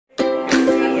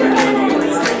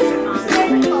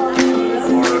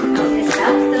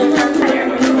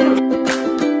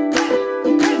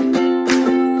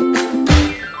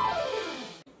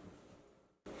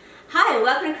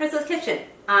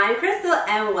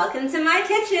welcome to my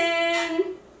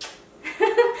kitchen.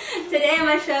 Today on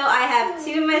my show I have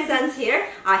two of my sons here.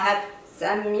 I have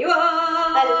Samuel.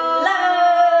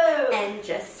 Hello. And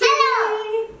Jesse.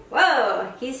 Hello.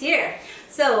 Whoa, he's here.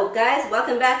 So guys,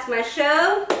 welcome back to my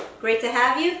show. Great to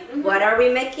have you. What are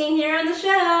we making here on the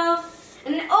show?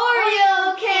 An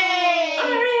Oreo cake.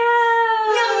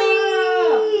 Oreo.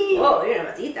 Yummy. Whoa, you're not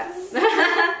about to eat that.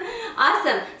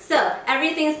 Awesome. So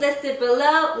everything's listed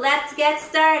below. Let's get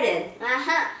started.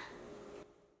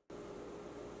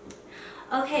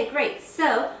 Okay, great.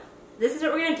 So this is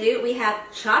what we're gonna do. We have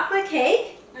chocolate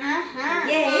cake.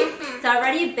 Yay! It's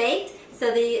already baked.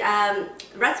 So the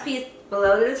recipe is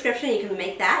below in the description. You can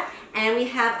make that. And we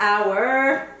have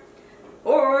our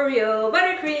Oreo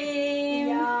buttercream.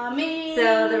 Yummy.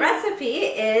 So the recipe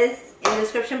is in the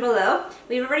description below.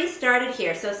 We've already started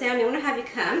here. So Sam, I'm gonna have you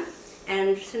come. And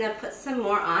I'm just gonna put some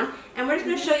more on. And we're just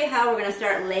gonna show you how we're gonna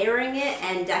start layering it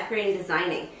and decorating,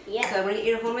 designing. Yeah. So I'm gonna get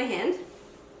you to hold my hand.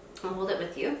 I'll hold it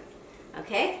with you.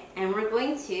 Okay? And we're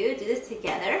going to do this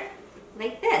together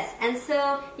like this. And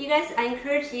so you guys, I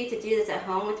encourage you to do this at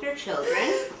home with your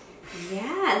children.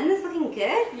 Yeah, isn't this looking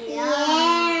good?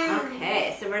 Yeah.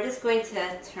 Okay, so we're just going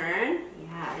to turn.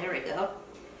 Yeah, there we go.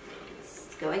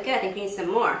 It's going good. I think we need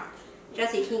some more.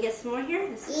 Jessie, can you get some more here?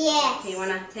 Yes. Okay, you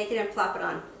want to take it and plop it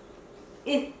on.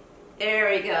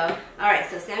 There we go. Alright,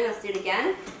 so Sam, let's do it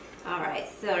again. Alright,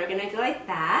 so we're going to go like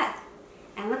that.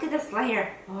 And look at this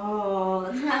layer. Oh,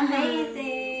 looks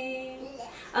amazing.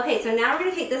 Okay, so now we're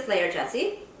going to take this layer,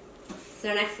 Jessie.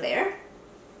 So next layer.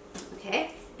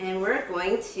 Okay, and we're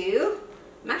going to,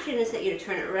 I'm actually going to get you to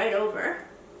turn it right over.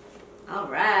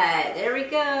 Alright, there we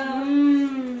go.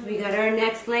 We got our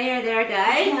next layer there,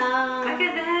 guys. Look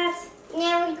at that.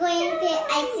 Now we're going to put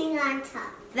icing on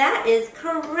top. That is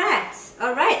correct.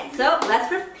 Alright, so let's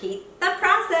repeat the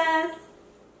process.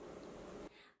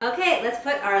 Okay, let's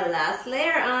put our last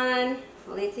layer on.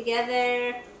 Hold it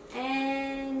together.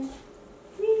 And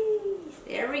whee,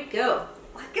 there we go.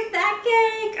 Look at that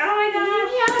cake. Oh my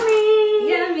gosh.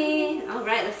 Yummy. Yummy.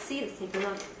 Alright, let's see. Let's take a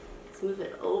look. Let's move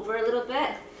it over a little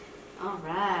bit.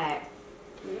 Alright.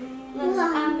 Looks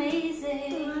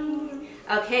amazing.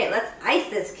 Okay, let's ice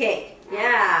this cake.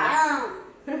 Yeah.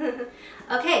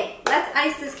 Okay, let's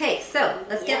ice this cake. So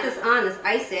let's get this on, this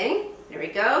icing. There we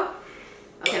go.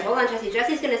 Okay, hold on, Jessie.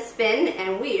 Jessie's going to spin,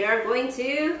 and we are going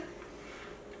to...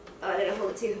 Oh, I didn't hold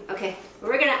it too. Okay,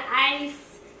 we're going to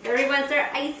ice. So everyone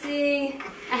start icing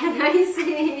and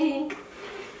icing.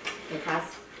 Okay,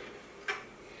 pause.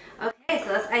 Okay,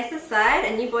 so let's ice this side,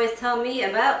 and you boys tell me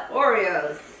about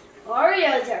Oreos.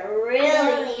 Oreos are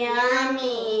really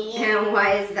yummy. And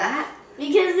why is that?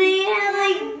 Because they have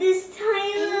like this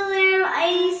tiny little layer of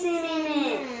icing in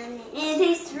it. And it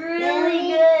tastes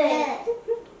really good.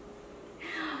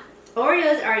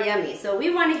 Oreos are yummy, so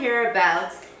we want to hear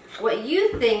about what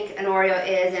you think an Oreo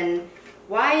is and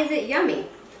why is it yummy.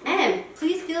 And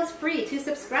please feel free to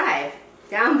subscribe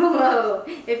down below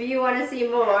if you want to see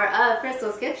more of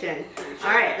Crystal's Kitchen.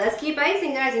 Alright, let's keep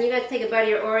icing, guys, and you guys take a bite of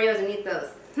your Oreos and eat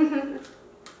those.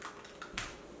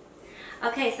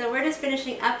 Okay, so we're just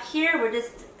finishing up here. We're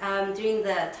just doing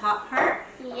the top part.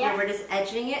 Yeah. And we're just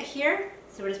edging it here.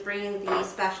 So we're just bringing the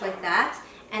spatula like that.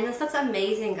 And this looks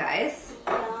amazing, guys.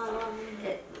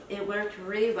 It worked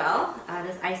really well.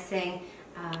 This icing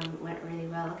went really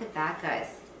well. Look at that,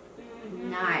 guys.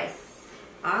 Nice.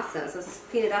 Awesome. So let's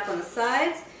clean it up on the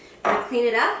sides. We're going to clean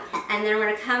it up, and then we're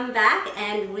going to come back,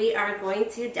 and we are going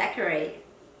to decorate.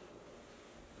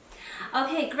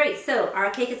 Okay, great. So our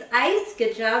cake is iced.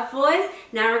 Good job, boys.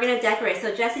 Now we're going to decorate.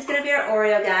 So Jesse's going to be our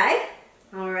Oreo guy.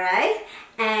 All right.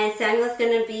 And Samuel's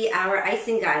going to be our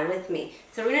icing guy with me.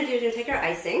 So what we're going to do is we're going to take our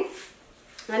icing.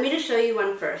 Let me just show you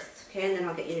one first, okay, and then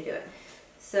I'll get you to do it.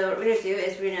 So what we're going to do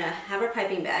is we're going to have our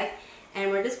piping bag,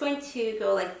 and we're just going to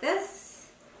go like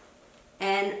this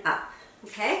and up,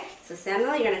 okay? So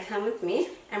Samuel, you're going to come with me,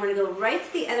 and we're going to go right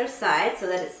to the other side so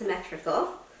that it's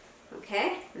symmetrical,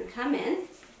 okay? We're going to come in like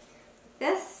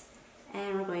this,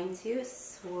 and we're going to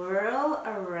swirl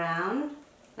around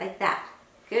like that.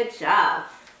 Good job.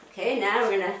 Okay, now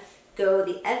we're going to go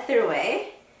the other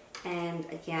way, and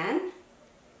again,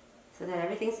 so that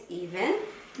everything's even.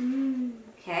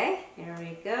 Okay, here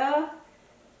we go.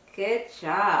 Good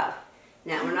job.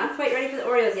 Now, we're not quite ready for the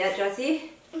Oreos yet,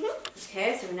 Jessie.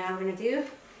 Okay, so now we're going to do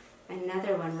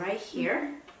another one right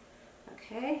here.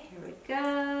 Okay, here we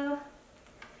go.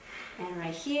 And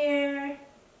right here.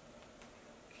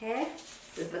 Okay,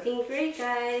 this is looking great,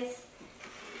 guys.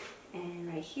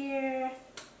 And right here.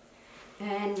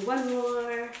 And one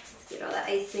more. Let's get all the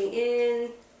icing in.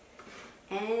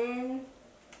 And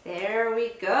there we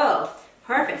go.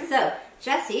 Perfect. So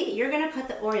Jessie, you're gonna put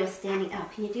the Oreo standing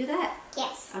up. Can you do that?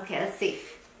 Yes. Okay, let's see.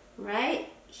 Right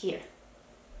here.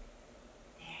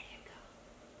 There you go.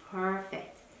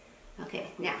 Perfect. Okay,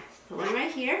 now, put one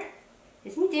right here.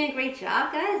 Isn't he doing a great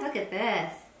job, guys? Look at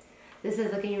this. This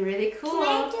is looking really cool.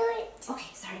 Can I do it?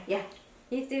 Okay, sorry, yeah.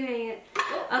 He's doing it.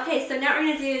 Okay, so now what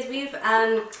we're gonna do is we've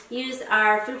used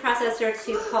our food processor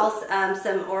to pulse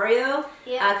some Oreo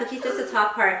cookies, just the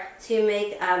top part, to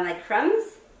make like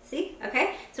crumbs. See?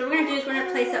 Okay. So what we're gonna do is we're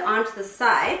gonna place it onto the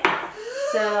side.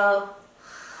 So,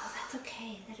 oh, that's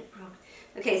okay. That it broke.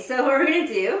 Okay, so what we're gonna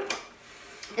do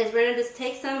is we're gonna just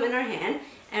take some in our hand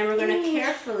and we're gonna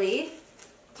carefully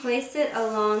place it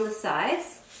along the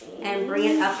sides and bring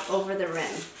it up over the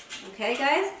rim. Okay,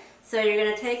 guys? So you're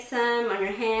going to take some on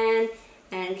your hand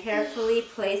and carefully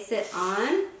place it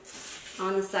on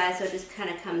the side so it just kind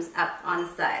of comes up on the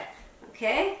side.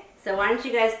 Okay? So why don't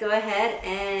you guys go ahead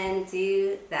and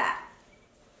do that.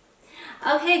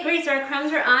 Okay, great. So our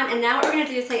crumbs are on, and now what we're going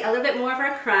to do is take a little bit more of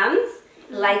our crumbs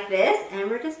like this, and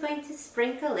we're just going to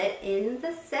sprinkle it in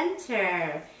the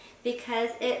center because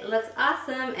it looks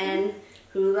awesome. And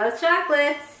who loves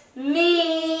chocolates?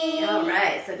 Me!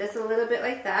 Alright, so just a little bit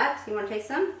like that. You want to take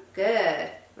some? Good.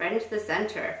 Right into the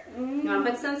center. You want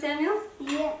to put some, Samuel?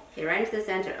 Yeah. Okay, right into the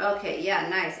center. Okay, yeah,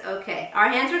 nice. Okay. Our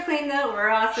hands are clean though. We're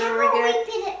awesome. How We're about good.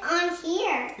 we put it on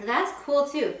here? That's cool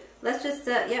too. Let's just,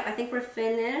 yeah, I think we're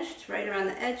finished. Right around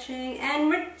the edging. And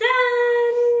we're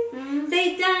done!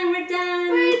 Say done, we're done!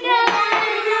 We're done!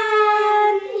 We're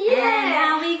done! Yeah! And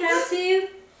now we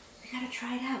gotta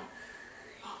try it out.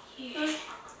 Yeah.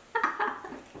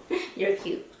 You're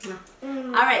cute.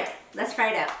 Alright, let's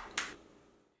try it out.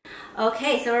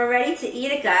 Okay, so we're ready to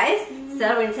eat it, guys. So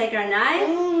we're going to take our knife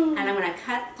and I'm going to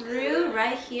cut through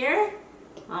right here.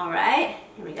 Alright,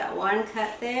 here we got one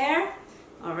cut there.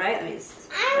 Alright, let me just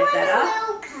wipe that off.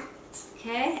 Little cut.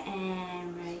 Okay,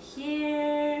 and right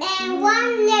here. And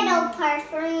one little part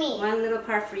for me. One little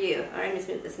part for you. Alright, let's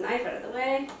move this knife out of the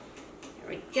way. There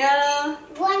we go.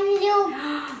 One little.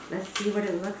 Let's see what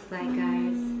it looks like,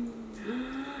 guys.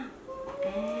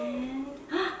 And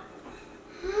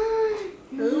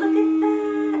look at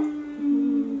that.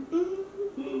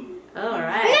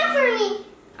 Alright. Not for me.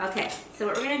 Okay, so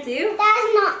what we're going to do,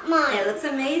 That's not mine. it looks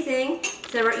amazing.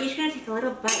 So we're each going to take a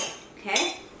little bite,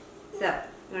 okay? So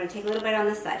we're going to take a little bite on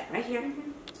this side, right here.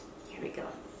 Here we go.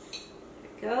 There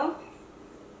we go.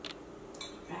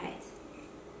 Right.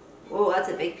 Oh, that's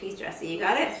a big piece, Jessie. You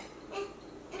got it?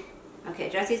 Okay,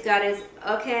 Jessie's got his.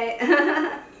 Okay.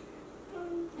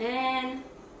 And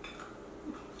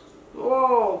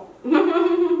whoa.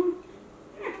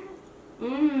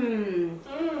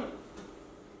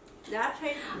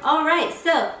 All right,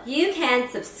 so you can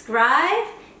subscribe,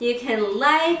 you can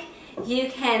like, you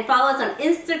can follow us on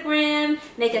Instagram,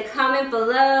 make a comment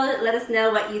below, let us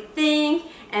know what you think,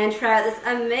 and try out this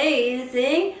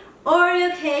amazing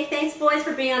Oreo cake. Thanks, boys,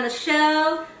 for being on the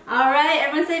show. All right,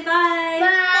 everyone say bye.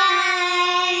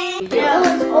 Bye.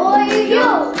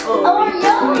 Oreo.